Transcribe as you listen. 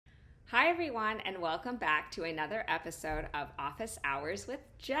Hi, everyone, and welcome back to another episode of Office Hours with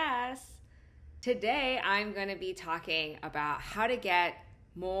Jess. Today, I'm going to be talking about how to get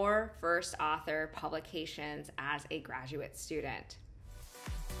more first author publications as a graduate student.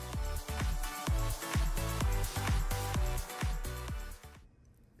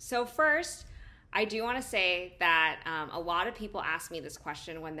 So first, I do want to say that a lot of people ask me this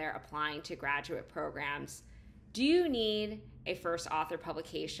question when they're applying to graduate programs. Do you need a first author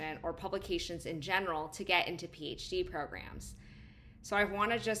publication or publications in general to get into PhD programs? So I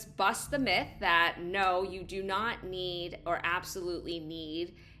want to just bust the myth that no, you do not need or absolutely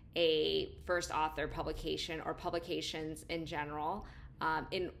need a first author publication or publications in general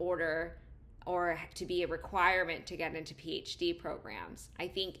in order or to be a requirement to get into PhD programs. I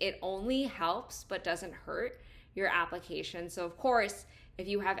think it only helps but doesn't hurt your application. So of course, if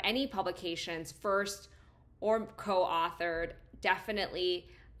you have any publications, first or co-authored, definitely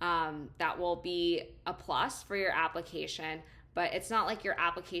that will be a plus for your application, but it's not like your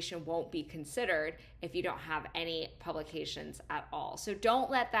application won't be considered if you don't have any publications at all. So don't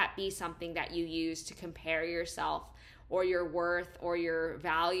let that be something that you use to compare yourself or your worth or your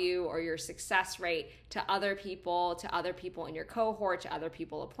value or your success rate to other people in your cohort, to other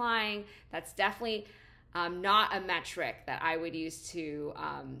people applying. That's definitely not a metric that I would use to,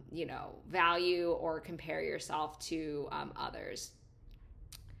 value or compare yourself to others.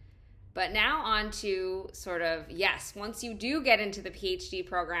 But now on to once you do get into the PhD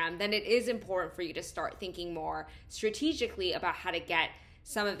program, then it is important for you to start thinking more strategically about how to get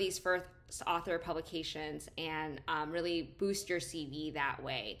some of these first author publications and really boost your CV that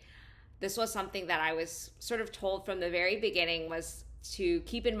way. This was something that I was sort of told from the very beginning was to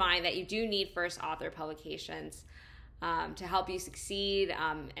keep in mind that you do need first author publications to help you succeed,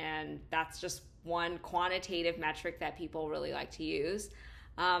 and that's just one quantitative metric that people really like to use.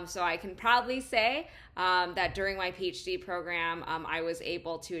 So I can proudly say that during my PhD program, I was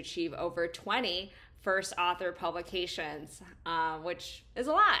able to achieve over 20 first author publications, which is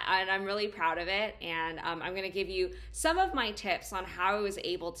a lot, and I'm really proud of it. And I'm going to give you some of my tips on how I was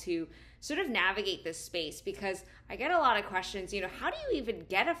able to sort of navigate this space, because I get a lot of questions, how do you even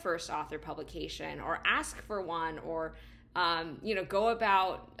get a first author publication or ask for one or, go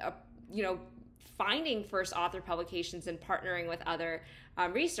about, finding first author publications and partnering with other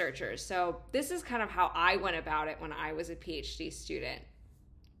researchers. So this is kind of how I went about it when I was a PhD student.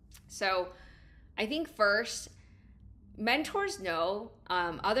 So I think first, mentors know,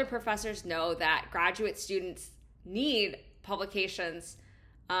 other professors know that graduate students need publications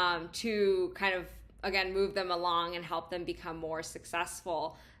to kind of, again, move them along and help them become more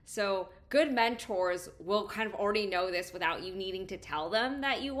successful. So good mentors will kind of already know this without you needing to tell them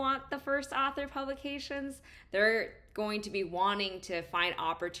that you want the first author publications. They're going to be wanting to find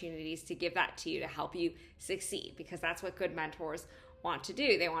opportunities to give that to you to help you succeed, because that's what good mentors want to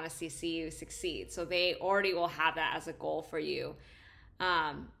do. They want to see you succeed. So they already will have that as a goal for you.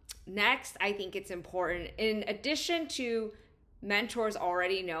 Next, I think it's important, in addition to mentors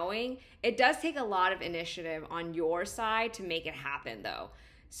already knowing, it does take a lot of initiative on your side to make it happen though.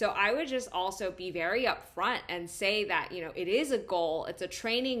 So I would just also be very upfront and say that, it is a goal, it's a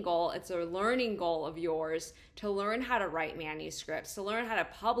training goal, it's a learning goal of yours to learn how to write manuscripts, to learn how to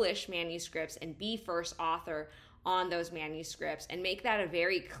publish manuscripts and be first author on those manuscripts, and make that a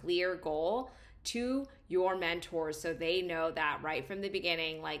very clear goal to your mentors so they know that right from the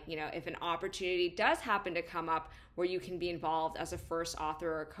beginning, if an opportunity does happen to come up where you can be involved as a first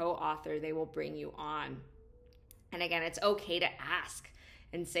author or co-author, they will bring you on. And again, it's okay to ask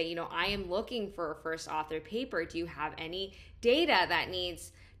and say, I am looking for a first author paper. Do you have any data that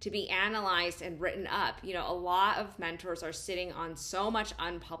needs to be analyzed and written up? A lot of mentors are sitting on so much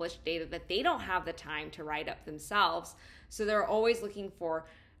unpublished data that they don't have the time to write up themselves. So they're always looking for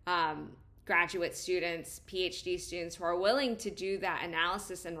graduate students, PhD students who are willing to do that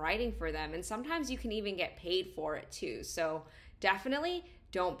analysis and writing for them. And sometimes you can even get paid for it too. So definitely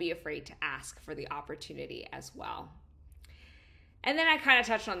don't be afraid to ask for the opportunity as well. And then I kind of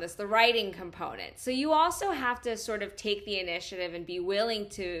touched on this, the writing component. So you also have to sort of take the initiative and be willing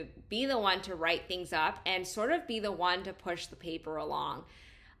to be the one to write things up and sort of be the one to push the paper along.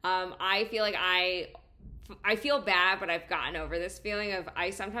 I feel like I feel bad, but I've gotten over this feeling of, I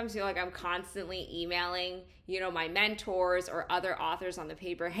sometimes feel like I'm constantly emailing, my mentors or other authors on the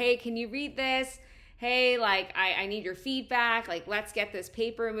paper. Hey, can you read this? Hey, I need your feedback. Let's get this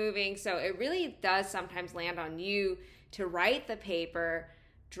paper moving. So it really does sometimes land on you to write the paper,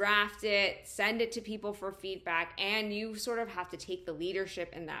 draft it, send it to people for feedback, and you sort of have to take the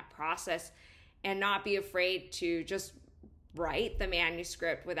leadership in that process and not be afraid to just write the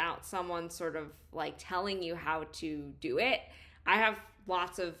manuscript without someone sort of like telling you how to do it. I have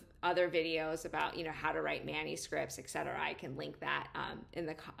lots of other videos about, how to write manuscripts, etc. I can link that in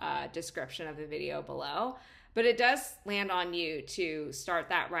the description of the video below. But it does land on you to start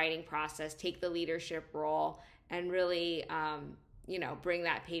that writing process, take the leadership role, and really, bring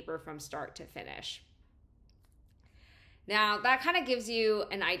that paper from start to finish. Now, that kind of gives you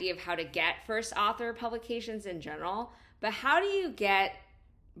an idea of how to get first author publications in general, but how do you get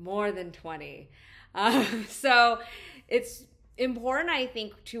more than 20? So it's important, I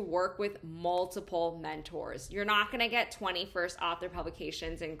think, to work with multiple mentors. You're not going to get 20 first author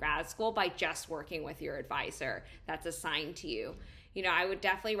publications in grad school by just working with your advisor that's assigned to you. I would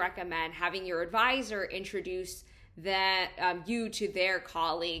definitely recommend having your advisor introduce you to their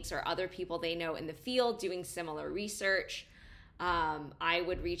colleagues or other people they know in the field doing similar research. I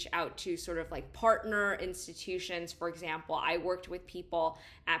would reach out to sort of like partner institutions. For example, I worked with people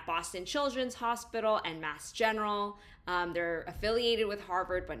at Boston Children's Hospital and Mass General. They're affiliated with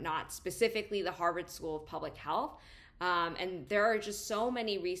Harvard, but not specifically the Harvard School of Public Health. And there are just so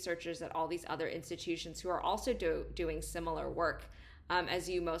many researchers at all these other institutions who are also doing similar work as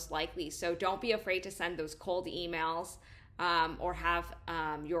you most likely. So don't be afraid to send those cold emails or have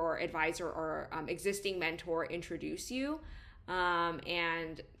your advisor or existing mentor introduce you.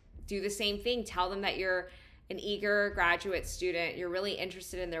 And do the same thing. Tell them that you're an eager graduate student, you're really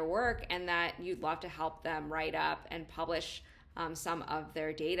interested in their work, and that you'd love to help them write up and publish some of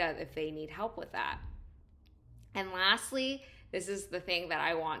their data if they need help with that. And lastly, this is the thing that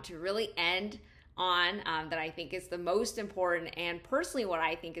I want to really end on, that I think is the most important, and personally what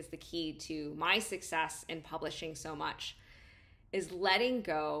I think is the key to my success in publishing so much, is letting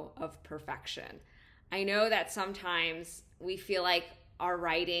go of perfection. I know that sometimes we feel like our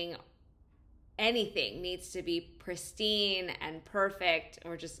writing, anything needs to be pristine and perfect,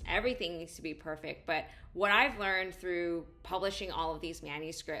 or just everything needs to be perfect. But what I've learned through publishing all of these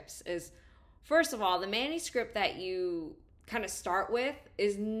manuscripts is, first of all, the manuscript that you kind of start with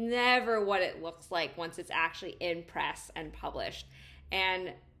is never what it looks like once it's actually in press and published.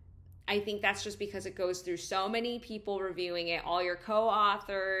 And I think that's just because it goes through so many people reviewing it, all your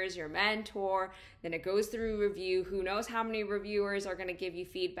co-authors, your mentor, then it goes through review. Who knows how many reviewers are going to give you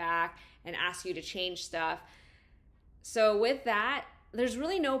feedback and ask you to change stuff. So with that, there's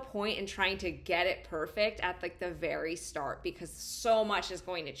really no point in trying to get it perfect at like the very start, because so much is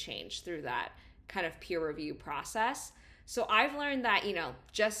going to change through that kind of peer review process. So I've learned that,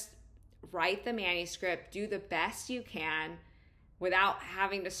 just write the manuscript, do the best you can, without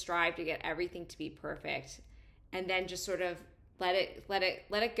having to strive to get everything to be perfect, and then just sort of let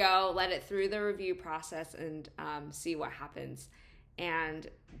it go, let it through the review process, and see what happens. And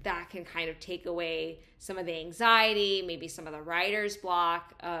that can kind of take away some of the anxiety, maybe some of the writer's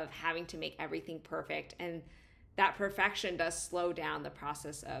block of having to make everything perfect. And that perfection does slow down the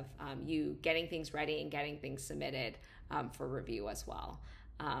process of you getting things ready and getting things submitted for review as well.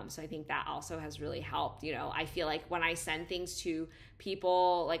 So I think that also has really helped. I feel like when I send things to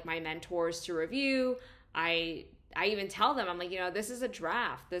people like my mentors to review, I even tell them, I'm like, this is a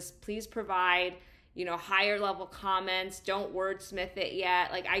draft. Please provide, higher level comments. Don't wordsmith it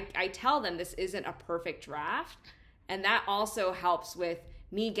yet. Like I tell them this isn't a perfect draft. And that also helps with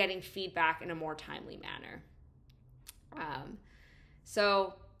me getting feedback in a more timely manner.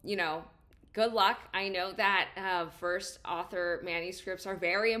 So, good luck. I know that first author manuscripts are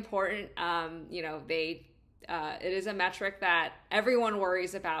very important. It is a metric that everyone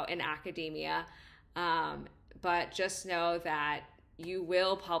worries about in academia. But just know that you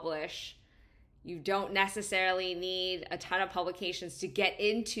will publish. You don't necessarily need a ton of publications to get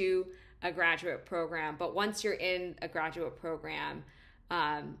into a graduate program. But once you're in a graduate program,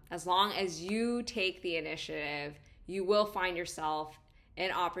 as long as you take the initiative, you will find yourself in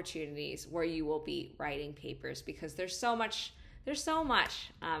opportunities where you will be writing papers, because there's so much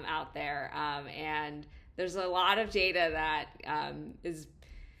out there, and there's a lot of data that is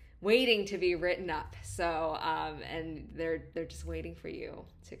waiting to be written up. So and they're just waiting for you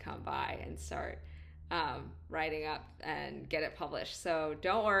to come by and start writing up and get it published. So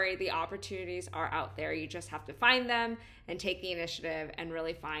don't worry, the opportunities are out there. You just have to find them and take the initiative and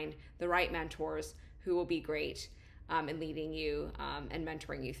really find the right mentors who will be great in leading you and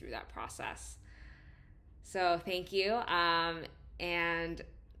mentoring you through that process. So thank you, and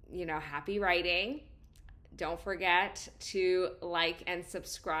happy writing. Don't forget to like and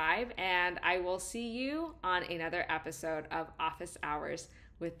subscribe, and I will see you on another episode of Office Hours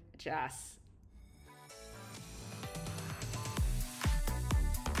with Jess.